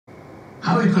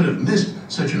How he could have missed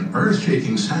such an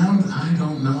earth-shaking sound, I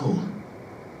don't know.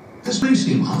 This may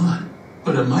seem odd,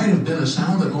 but it might have been a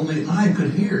sound that only I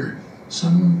could hear.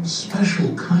 Some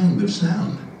special kind of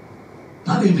sound.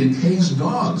 Not even Kay's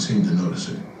dog seemed to notice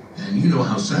it, and you know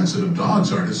how sensitive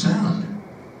dogs are to sound.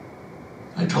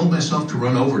 I told myself to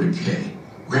run over to Kay,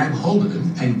 grab hold of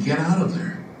him, and get out of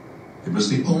there. It was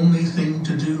the only thing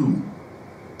to do.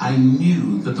 I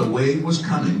knew that the wave was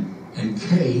coming, and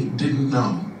Kay didn't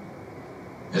know.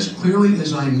 As clearly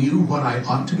as I knew what I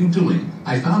ought to be doing,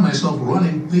 I found myself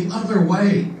running the other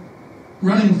way,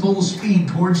 running full speed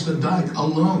towards the dike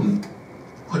alone.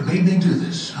 What made me do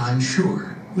this, I'm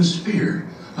sure, was fear,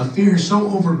 a fear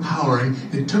so overpowering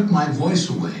it took my voice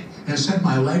away and set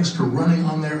my legs to running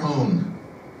on their own.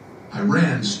 I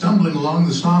ran, stumbling along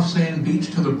the soft sand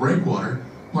beach to the breakwater,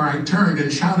 where I turned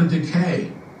and shouted to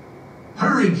Kay.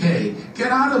 "Hurry, Kay!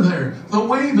 Get out of there! The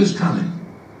wave is coming!"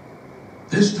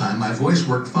 This time my voice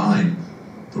worked fine.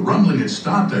 The rumbling had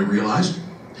stopped, I realized,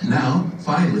 and now,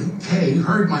 finally, Kay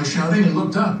heard my shouting and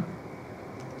looked up.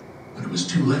 But it was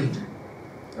too late.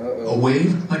 A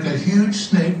wave, like a huge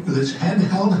snake with its head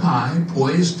held high,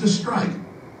 poised to strike,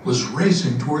 was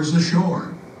racing towards the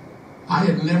shore. I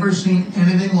had never seen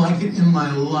anything like it in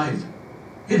my life.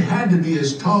 It had to be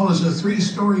as tall as a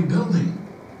 3-story building.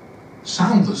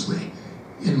 Soundlessly,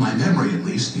 in my memory at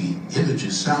least, the image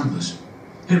is soundless,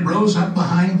 it rose up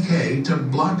behind Kay to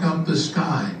block out the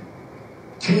sky.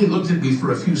 Kay looked at me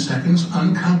for a few seconds,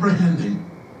 uncomprehending.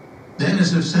 Then,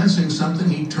 as if sensing something,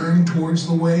 he turned towards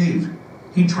the wave.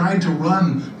 He tried to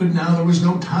run, but now there was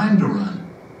no time to run.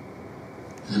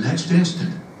 In the next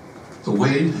instant, the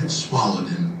wave had swallowed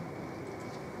him.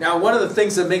 Now, one of the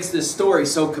things that makes this story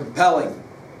so compelling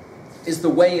is the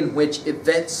way in which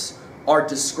events are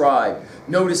described.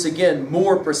 Notice again,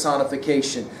 more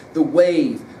personification. The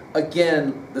wave,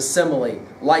 again, the simile,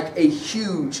 like a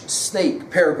huge snake,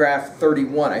 paragraph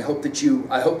 31. I hope that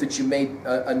you made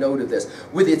a note of this.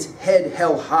 With its head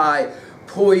held high,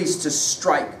 poised to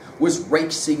strike, was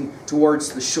racing towards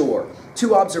the shore.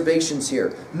 Two observations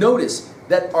here. Notice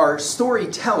that our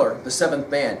storyteller, the seventh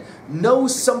man,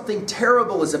 knows something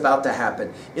terrible is about to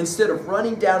happen. Instead of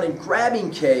running down and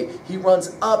grabbing Kay, he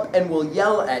runs up and will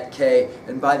yell at Kay,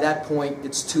 and by that point,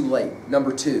 it's too late.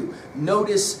 Number two,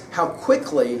 notice how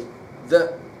quickly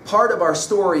the part of our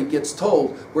story gets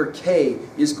told where Kay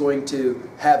is going to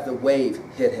have the wave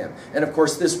hit him. And of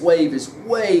course, this wave is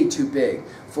way too big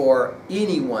for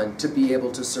anyone to be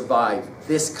able to survive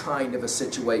this kind of a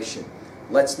situation.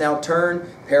 Let's now turn,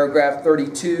 paragraph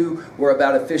 32. We're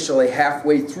about officially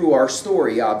halfway through our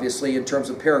story, obviously, in terms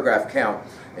of paragraph count.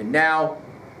 And now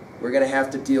we're going to have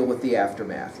to deal with the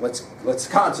aftermath. Let's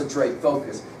concentrate,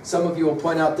 focus. Some of you will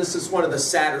point out this is one of the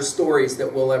sadder stories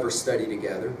that we'll ever study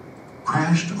together.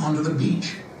 Crashed onto the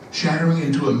beach, shattering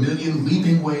into a million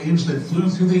leaping waves that flew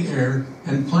through the air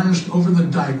and plunged over the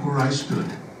dike where I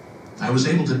stood. I was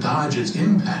able to dodge its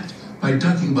impact by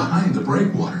ducking behind the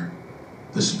breakwater.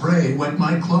 The spray wet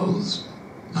my clothes.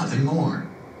 Nothing more.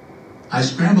 I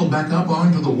scrambled back up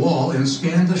onto the wall and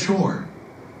scanned the shore.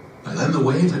 By then the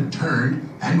wave had turned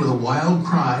and with a wild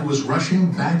cry was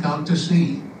rushing back out to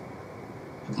sea.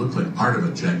 It looked like part of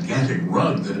a gigantic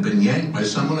rug that had been yanked by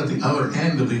someone at the other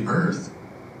end of the earth.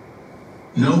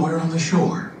 Nowhere on the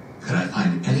shore could I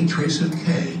find any trace of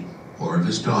Kay or of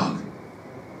his dog.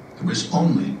 There was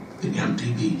only the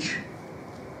empty beach.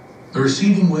 The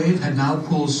receding wave had now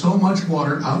pulled so much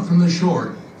water out from the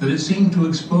shore that it seemed to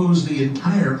expose the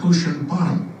entire ocean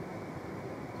bottom.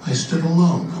 I stood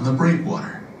alone on the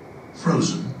breakwater,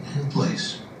 frozen in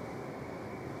place.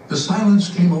 The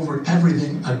silence came over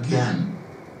everything again,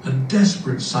 a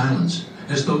desperate silence,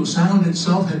 as though sound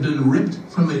itself had been ripped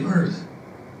from the earth.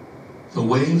 The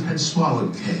wave had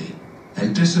swallowed Kay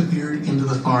and disappeared into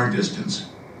the far distance.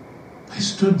 I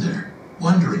stood there,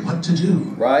 wondering what to do.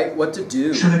 Right, what to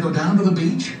do. Should I go down to the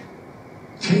beach?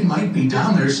 Kay might be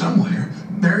down there somewhere,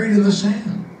 buried in the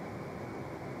sand.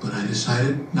 But I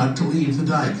decided not to leave the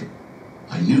dike.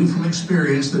 I knew from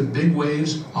experience that big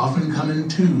waves often come in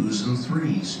 2s and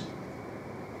 3s.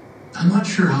 I'm not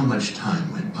sure how much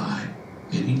time went by,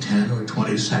 maybe 10 or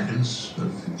 20 seconds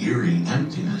of eerie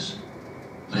emptiness.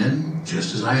 Then,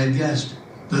 just as I had guessed,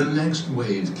 the next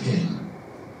wave came.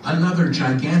 Another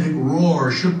gigantic roar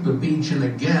shook the beach, and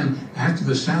again, after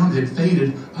the sound had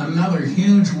faded, another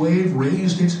huge wave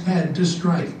raised its head to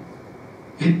strike.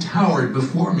 It towered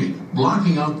before me,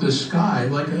 blocking out the sky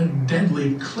like a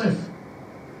deadly cliff.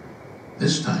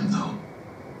 This time, though,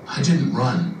 I didn't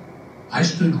run. I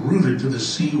stood rooted to the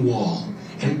sea wall,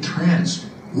 entranced,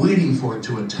 waiting for it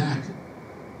to attack.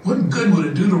 What good would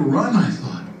it do to run, I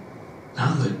thought,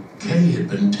 now that Kay had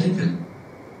been taken?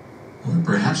 Or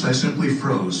perhaps I simply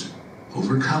froze,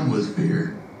 overcome with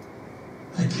fear.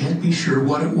 I can't be sure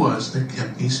what it was that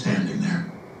kept me standing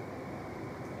there.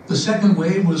 The second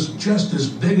wave was just as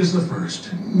big as the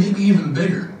first, maybe even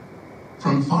bigger.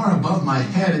 From far above my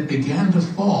head, it began to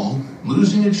fall,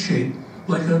 losing its shape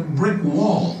like a brick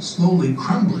wall slowly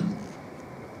crumbling.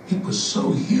 It was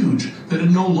so huge that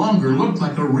it no longer looked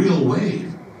like a real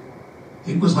wave.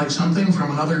 It was like something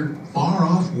from another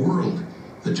far-off world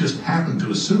that just happened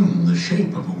to assume the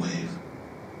shape of a wave.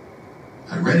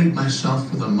 I readied myself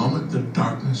for the moment the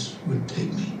darkness would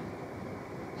take me.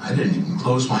 I didn't even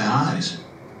close my eyes.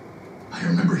 I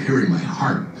remember hearing my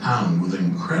heart pound with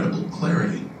incredible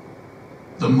clarity.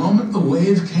 The moment the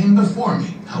wave came before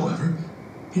me, however,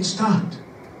 it stopped.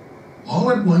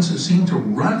 All at once it seemed to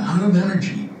run out of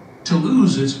energy, to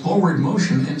lose its forward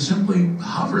motion and simply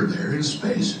hover there in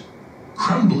space,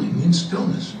 crumbling in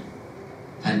stillness.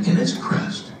 And in its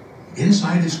crest,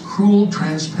 inside its cruel,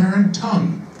 transparent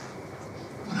tongue,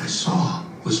 what I saw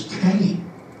was Kay.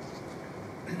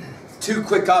 Two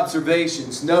quick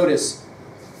observations. Notice,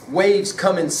 waves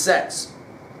come in sets.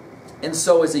 And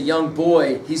so as a young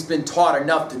boy, he's been taught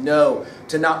enough to know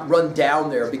to not run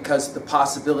down there because of the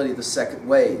possibility of the second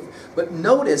wave. But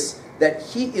notice that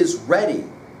he is ready,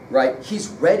 right? He's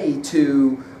ready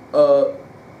to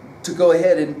go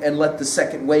ahead and let the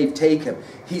second wave take him.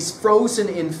 He's frozen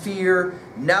in fear.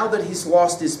 Now that he's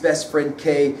lost his best friend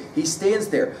Kay, he stands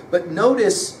there. But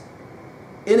notice,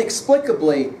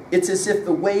 inexplicably, it's as if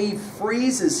the wave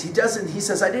freezes. He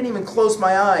says, I didn't even close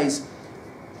my eyes.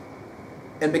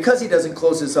 And because he doesn't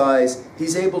close his eyes,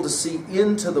 he's able to see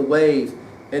into the wave.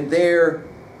 And there,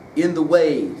 in the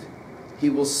wave, he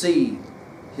will see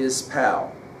his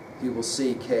pal. He will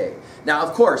see Kay. Now,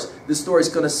 of course, this story is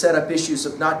going to set up issues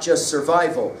of not just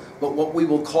survival, but what we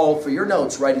will call, for your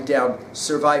notes, write it down,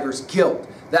 survivor's guilt.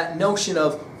 That notion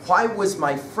of, why was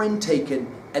my friend taken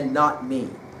and not me?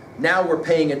 Now we're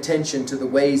paying attention to the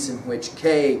ways in which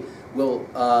Kay will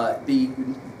be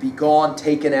gone,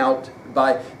 taken out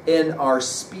by, and our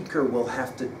speaker will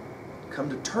have to come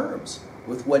to terms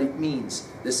with what it means.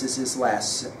 This is his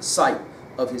last sight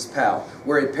of his pal.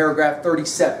 We're in paragraph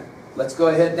 37. Let's go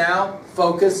ahead now,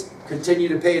 focus, continue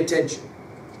to pay attention.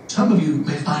 Some of you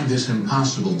may find this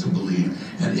impossible to believe,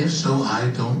 and if so, I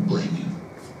don't blame you.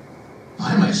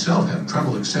 I myself have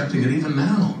trouble accepting it even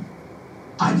now.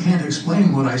 I can't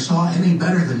explain what I saw any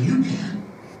better than you can,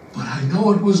 but I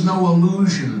know it was no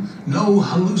illusion, no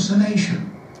hallucination.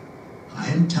 I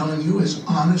am telling you as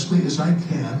honestly as I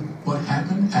can what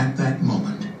happened at that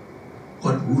moment,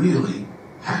 what really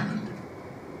happened.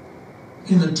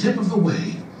 In the tip of the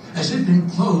wave, as if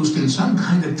enclosed in some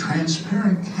kind of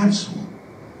transparent capsule,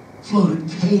 floated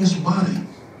Kay's body,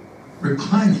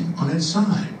 reclining on its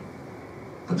side.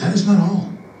 But that is not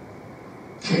all.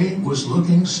 Kay was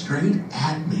looking straight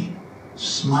at me,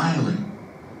 smiling.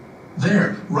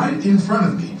 There, right in front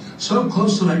of me, so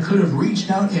close that I could have reached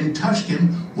out and touched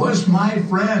him, was my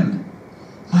friend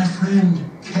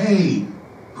Kay,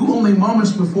 who only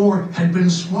moments before had been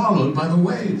swallowed by the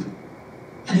wave.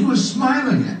 And he was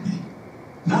smiling at me,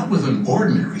 not with an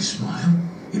ordinary smile.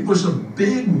 It was a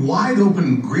big,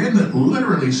 wide-open grin that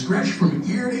literally stretched from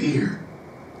ear to ear.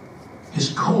 His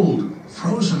cold,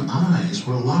 frozen eyes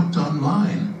were locked on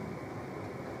mine.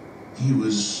 He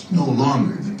was no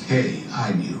longer the Kay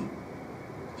I knew.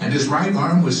 And his right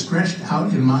arm was stretched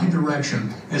out in my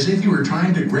direction, as if he were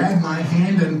trying to grab my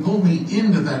hand and pull me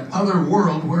into that other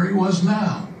world where he was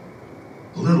now.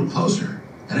 A little closer,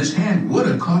 and his hand would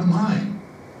have caught mine.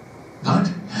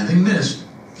 But, having missed,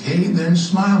 Kay then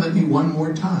smiled at me one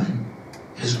more time,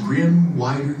 his grin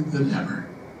wider than ever.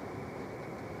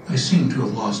 I seemed to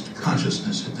have lost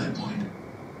consciousness at that point.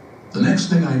 The next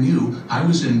thing I knew, I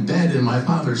was in bed in my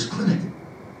father's clinic.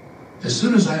 As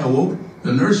soon as I awoke,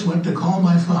 the nurse went to call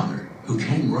my father, who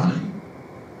came running.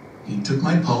 He took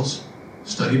my pulse,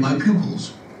 studied my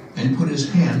pupils, and put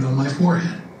his hand on my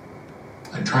forehead.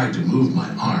 I tried to move my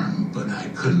arm, but I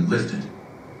couldn't lift it.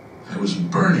 I was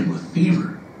burning with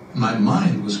fever, and my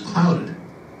mind was clouded.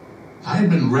 I had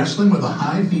been wrestling with a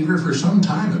high fever for some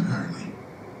time, apparently.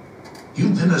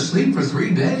 "You've been asleep for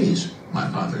 3 days," my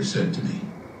father said to me.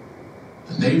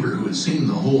 A neighbor who had seen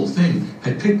the whole thing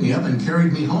had picked me up and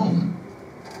carried me home.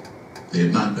 They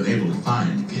had not been able to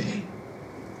find Kay.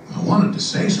 I wanted to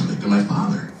say something to my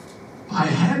father. I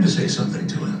had to say something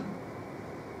to him.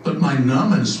 But my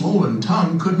numb and swollen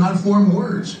tongue could not form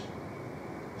words.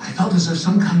 I felt as if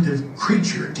some kind of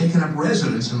creature had taken up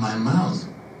residence in my mouth.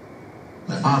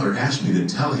 My father asked me to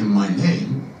tell him my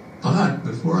name, but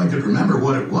before I could remember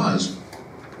what it was,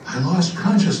 I lost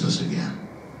consciousness again,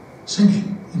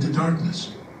 sinking into darkness.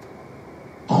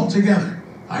 Altogether,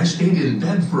 I stayed in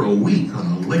bed for a week on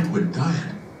a liquid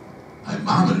diet. I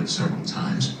vomited several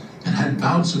times and had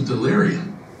bouts of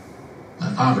delirium.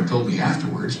 My father told me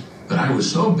afterwards that I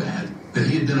was so bad that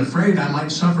he had been afraid I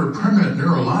might suffer permanent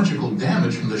neurological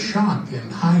damage from the shock and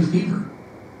high fever.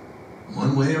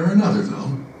 One way or another,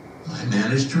 though, I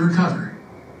managed to recover.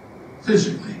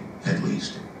 Physically, at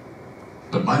least.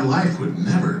 But my life would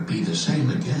never be the same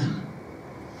again.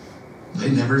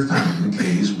 They never found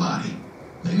Kay's body.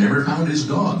 They never found his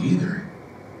dog either.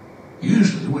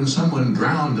 Usually, when someone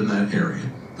drowned in that area,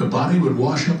 the body would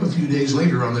wash up a few days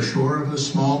later on the shore of a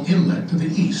small inlet to the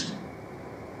east.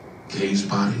 Kay's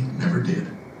body never did.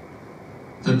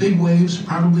 The big waves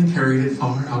probably carried it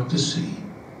far out to sea,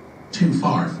 too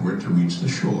far for it to reach the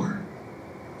shore.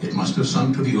 It must have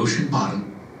sunk to the ocean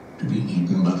bottom to be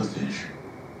eaten by the fish.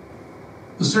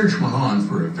 The search went on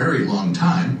for a very long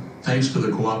time, thanks to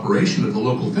the cooperation of the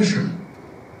local fishermen,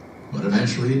 but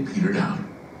eventually it petered out.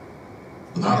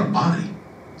 Without a body,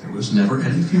 there was never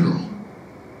any funeral.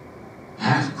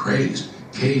 Half crazed,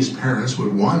 Kay's parents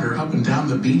would wander up and down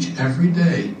the beach every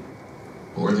day,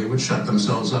 or they would shut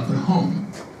themselves up at home,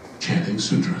 chanting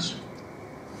sutras.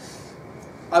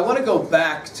 I want to go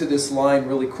back to this line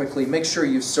really quickly. Make sure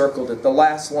you've circled it. The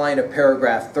last line of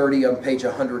paragraph 30 on page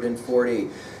 140.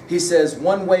 He says,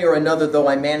 one way or another, though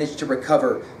I managed to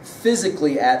recover,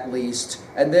 physically at least,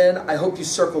 and then I hope you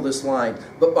circle this line,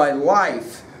 but my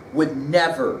life would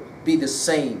never be the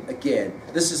same again.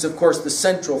 This is, of course, the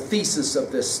central thesis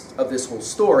of this whole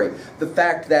story. The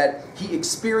fact that he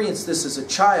experienced this as a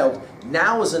child,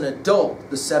 now as an adult,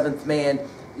 the seventh man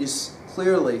is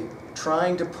clearly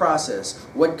trying to process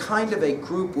what kind of a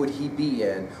group would he be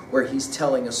in where he's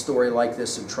telling a story like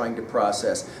this and trying to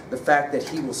process the fact that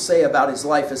he will say about his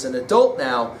life as an adult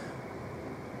now,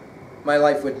 my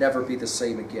life would never be the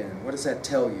same again. What does that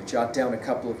tell you? Jot down a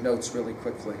couple of notes really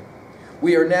quickly.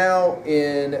 We are now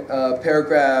in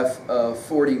paragraph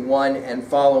 41 and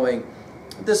following.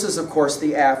 This is, of course,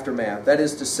 the aftermath. That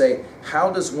is to say,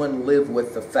 how does one live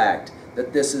with the fact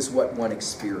that this is what one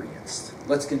experienced?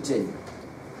 Let's continue.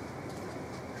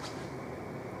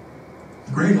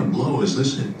 Great a blow as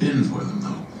this had been for them,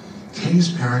 though,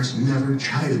 Kay's parents never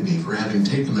chided me for having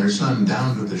taken their son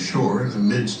down to the shore in the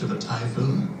midst of a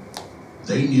typhoon.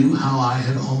 They knew how I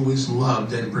had always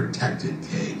loved and protected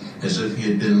Kay, as if he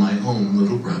had been my own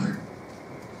little brother.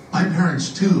 My parents,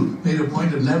 too, made a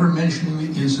point of never mentioning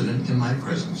the incident in my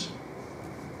presence.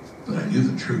 But I knew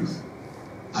the truth.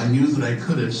 I knew that I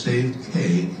could have saved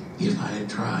Kay if I had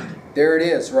tried. There it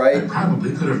is, right? I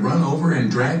probably could have run over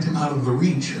and dragged him out of the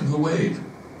reach of the wave.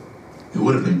 It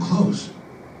would have been close,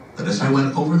 but as I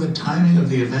went over the timing of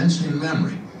the events in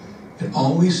memory, it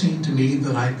always seemed to me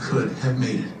that I could have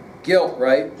made it. Guilt,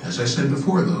 right? As I said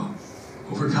before, though,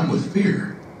 overcome with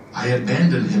fear, I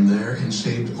abandoned him there and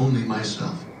saved only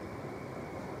myself.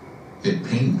 It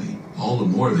pained me all the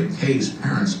more that Kay's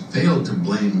parents failed to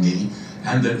blame me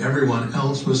and that everyone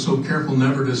else was so careful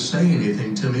never to say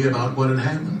anything to me about what had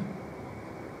happened.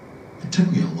 It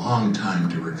took me a long time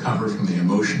to recover from the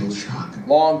emotional shock.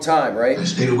 Long time, right? I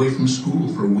stayed away from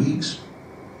school for weeks.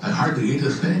 I hardly ate a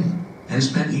thing and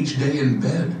spent each day in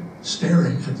bed,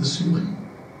 staring at the ceiling.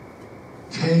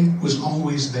 Kay was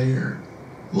always there,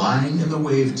 lying in the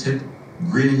wave tip,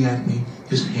 grinning at me,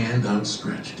 his hand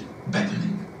outstretched,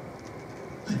 beckoning.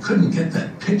 I couldn't get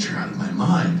that picture out of my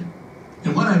mind.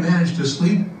 And when I managed to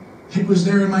sleep, it was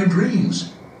there in my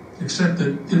dreams. Except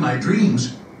that in my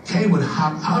dreams, Kay would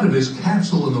hop out of his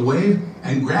capsule in the wave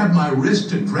and grab my wrist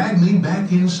to drag me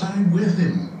back inside with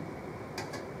him.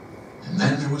 And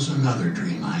then there was another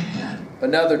dream I had.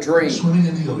 Another dream. Swimming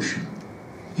in the ocean.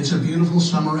 It's a beautiful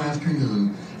summer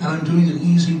afternoon, and I'm doing an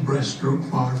easy breaststroke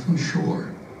far from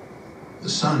shore. The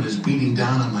sun is beating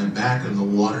down on my back and the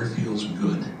water feels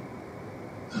good.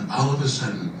 Then all of a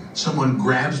sudden, someone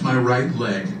grabs my right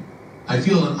leg. I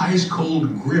feel an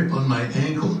ice-cold grip on my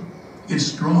ankle. It's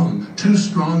strong, too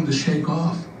strong to shake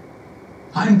off.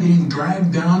 I'm being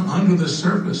dragged down under the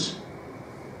surface.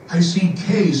 I see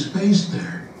Kay's face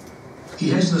there. He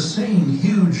has the same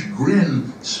huge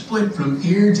grin, split from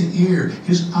ear to ear,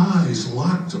 his eyes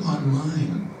locked on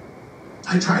mine.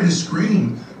 I try to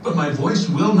scream, but my voice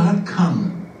will not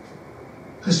come.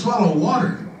 I swallow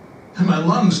water, and my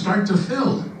lungs start to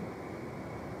fill.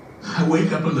 I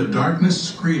wake up in the darkness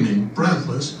screaming,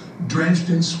 breathless, drenched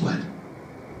in sweat.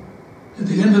 At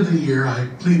the end of the year, I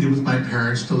pleaded with my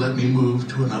parents to let me move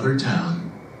to another town.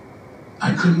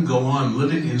 I couldn't go on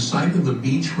living in sight of the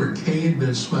beach where Kay had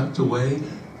been swept away,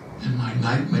 and my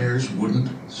nightmares wouldn't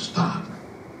stop.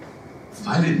 If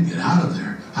I didn't get out of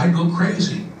there, I'd go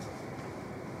crazy.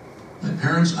 My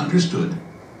parents understood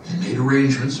and made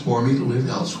arrangements for me to live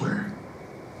elsewhere.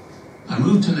 I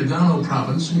moved to Nagano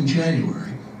province in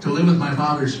January to live with my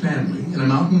father's family in a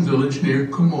mountain village near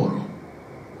Komoro.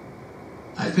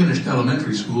 I finished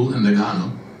elementary school in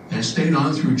Nagano and stayed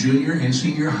on through junior and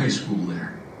senior high school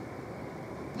there.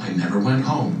 I never went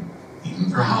home, even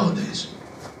for holidays.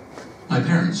 My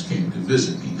parents came to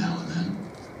visit me now and then.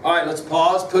 All right, let's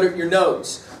pause, put it in your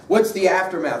notes. What's the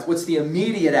aftermath? What's the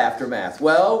immediate aftermath?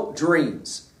 Well,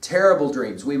 dreams. Terrible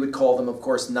dreams. We would call them, of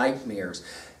course, nightmares.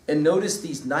 And notice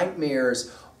these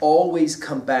nightmares always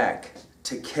come back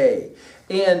to Kay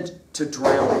and to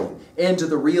drowning and to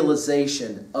the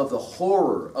realization of the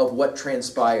horror of what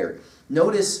transpired.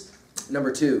 Notice,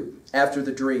 number 2, after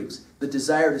the dreams, the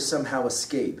desire to somehow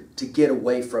escape, to get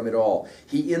away from it all.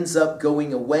 He ends up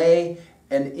going away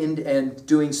and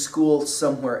doing school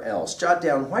somewhere else. Jot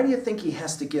down, why do you think he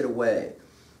has to get away?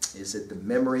 Is it the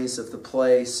memories of the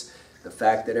place? The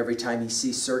fact that every time he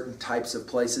sees certain types of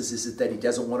places, is it that he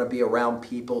doesn't want to be around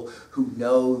people who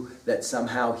know that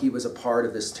somehow he was a part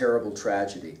of this terrible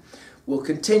tragedy? We'll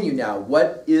continue now.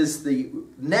 What is the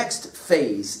next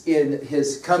phase in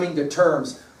his coming to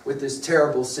terms with this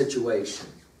terrible situation?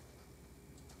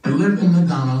 I live in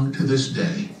Nagano to this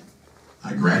day.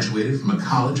 I graduated from a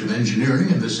college of engineering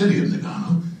in the city of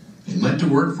Nagano and went to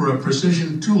work for a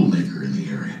precision tool maker in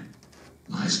the area.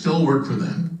 I still work for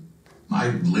them. I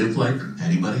live like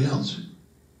anybody else.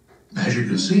 As you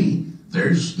can see,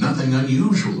 there's nothing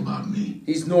unusual about me.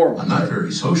 He's normal. I'm not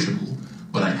very sociable,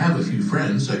 but I have a few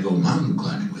friends I go mountain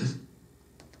climbing with.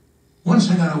 Once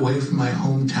I got away from my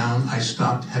hometown, I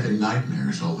stopped having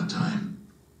nightmares all the time.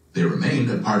 They remained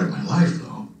a part of my life,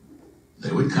 though.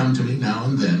 They would come to me now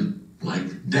and then,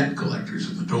 like debt collectors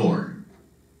at the door.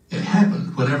 It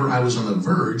happened whenever I was on the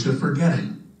verge of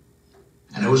forgetting.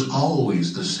 And it was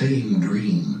always the same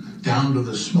dream, down to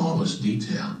the smallest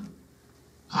detail.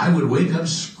 I would wake up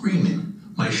screaming,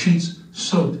 my sheets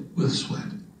soaked with sweat.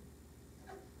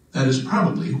 That is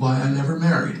probably why I never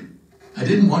married. I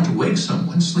didn't want to wake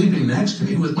someone sleeping next to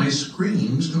me with my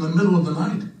screams in the middle of the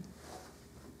night.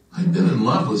 I'd been in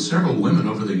love with several women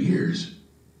over the years,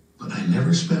 but I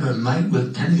never spent a night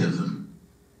with any of them.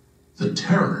 The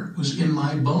terror was in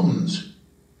my bones.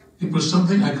 It was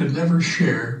something I could never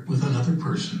share with another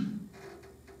person.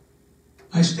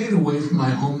 I stayed away from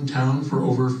my hometown for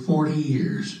over 40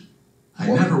 years. I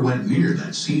never went near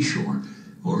that seashore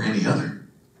or any other.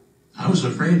 I was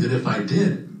afraid that if I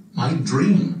did, my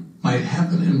dream might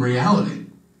happen in reality.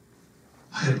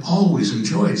 I had always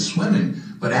enjoyed swimming,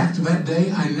 but after that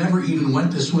day, I never even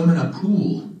went to swim in a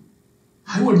pool.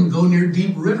 I wouldn't go near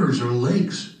deep rivers or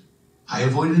lakes. I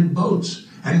avoided boats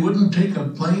and wouldn't take a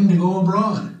plane to go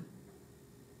abroad.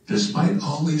 Despite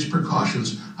all these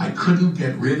precautions, I couldn't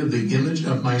get rid of the image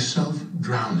of myself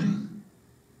drowning.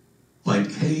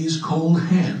 Like Kay's cold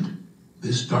hand,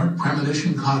 this dark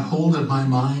premonition caught hold of my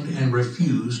mind and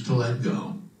refused to let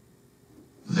go.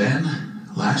 Then,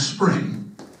 last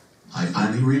spring, I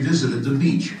finally revisited the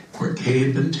beach where Kay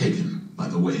had been taken by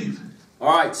the wave.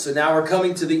 All right, so now we're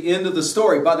coming to the end of the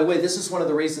story. By the way, this is one of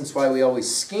the reasons why we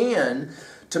always scan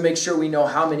to make sure we know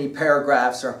how many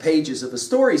paragraphs or pages of a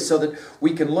story so that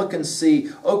we can look and see,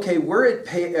 okay, we're at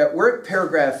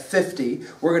paragraph 50.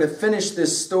 We're going to finish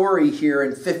this story here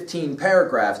in 15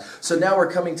 paragraphs. So now we're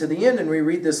coming to the end and we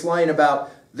read this line about,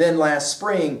 then last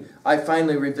spring, I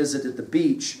finally revisited the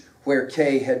beach where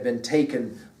Kay had been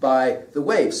taken by the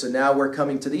wave. So now we're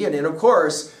coming to the end. And of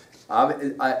course,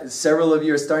 several of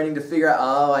you are starting to figure out,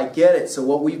 oh, I get it. So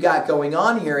what we've got going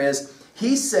on here is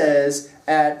he says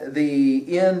at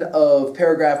the end of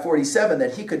paragraph 47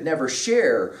 that he could never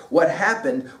share what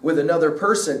happened with another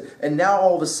person. And now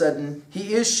all of a sudden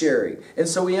he is sharing. And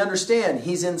so we understand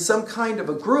he's in some kind of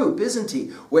a group, isn't he?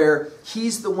 Where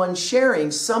he's the one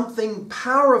sharing something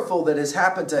powerful that has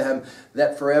happened to him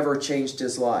that forever changed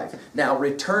his life. Now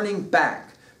returning back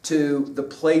to the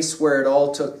place where it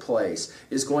all took place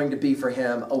is going to be for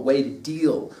him a way to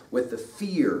deal with the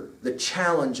fear, the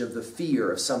challenge of the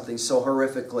fear of something so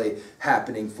horrifically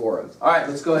happening for him. All right,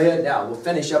 let's go ahead now. We'll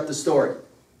finish up the story.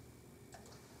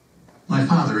 My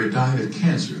father had died of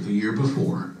cancer the year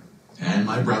before, and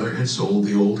my brother had sold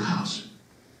the old house.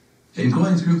 In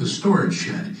going through the storage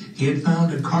shed, he had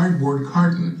found a cardboard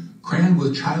carton crammed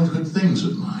with childhood things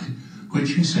of mine,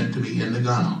 which he sent to me in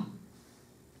Nagano.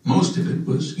 Most of it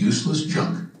was useless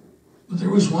junk, but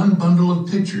there was one bundle of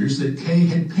pictures that Kay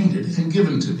had painted and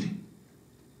given to me.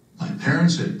 My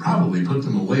parents had probably put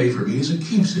them away for me as a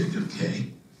keepsake of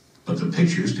Kay, but the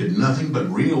pictures did nothing but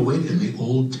reawaken the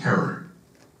old terror.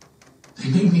 They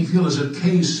made me feel as if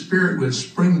Kay's spirit would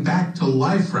spring back to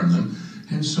life from them,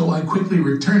 and so I quickly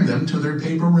returned them to their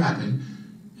paper wrapping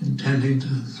intending to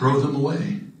throw them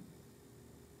away.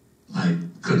 I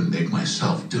couldn't make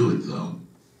myself do it, though.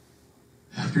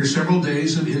 After several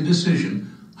days of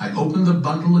indecision, I opened the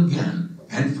bundle again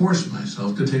and forced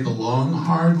myself to take a long,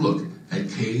 hard look at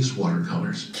Kay's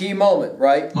watercolors. Key moment,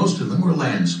 right? Most of them were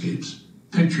landscapes,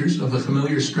 pictures of a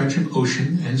familiar stretch of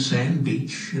ocean and sand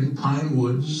beach and pine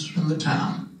woods and the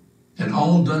town, and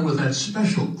all done with that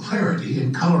special clarity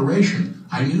and coloration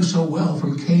I knew so well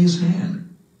from Kay's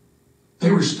hand.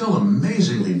 They were still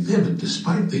amazingly vivid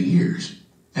despite the years,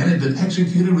 and had been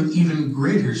executed with even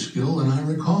greater skill than I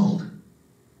recalled.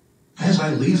 As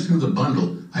I leafed through the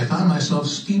bundle, I found myself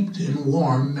steeped in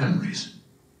warm memories.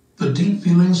 The deep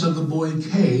feelings of the boy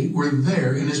Kay were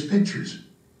there in his pictures.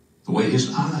 The way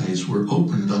his eyes were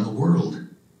opened on the world.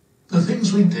 The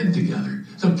things we did together,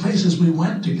 the places we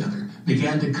went together,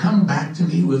 began to come back to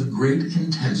me with great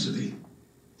intensity.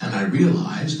 And I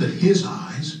realized that his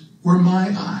eyes were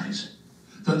my eyes.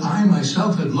 That I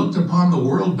myself had looked upon the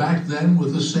world back then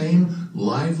with the same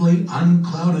lively,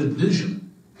 unclouded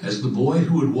vision as the boy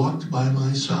who had walked by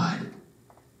my side.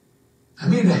 I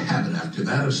made a habit after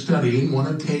that of studying one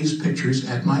of Kay's pictures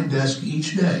at my desk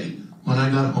each day when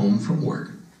I got home from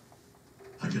work.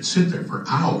 I could sit there for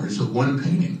hours with one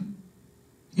painting.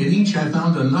 In each I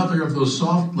found another of those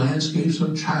soft landscapes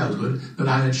of childhood that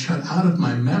I had shut out of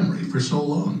my memory for so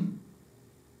long.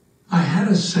 I had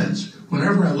a sense,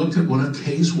 whenever I looked at one of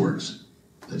Kay's works,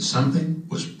 that something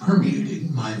was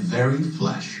permeating my very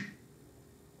flesh.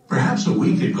 Perhaps a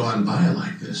week had gone by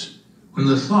like this, when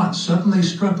the thought suddenly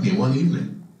struck me one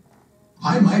evening.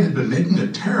 I might have been making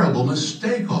a terrible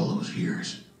mistake all those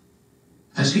years.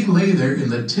 As he lay there in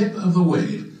the tip of the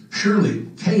wave, surely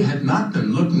Kay had not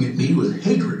been looking at me with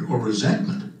hatred or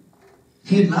resentment.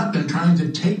 He had not been trying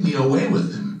to take me away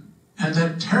with him, and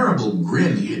that terrible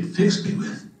grin he had fixed me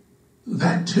with,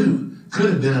 that too could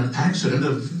have been an accident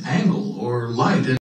of angle or light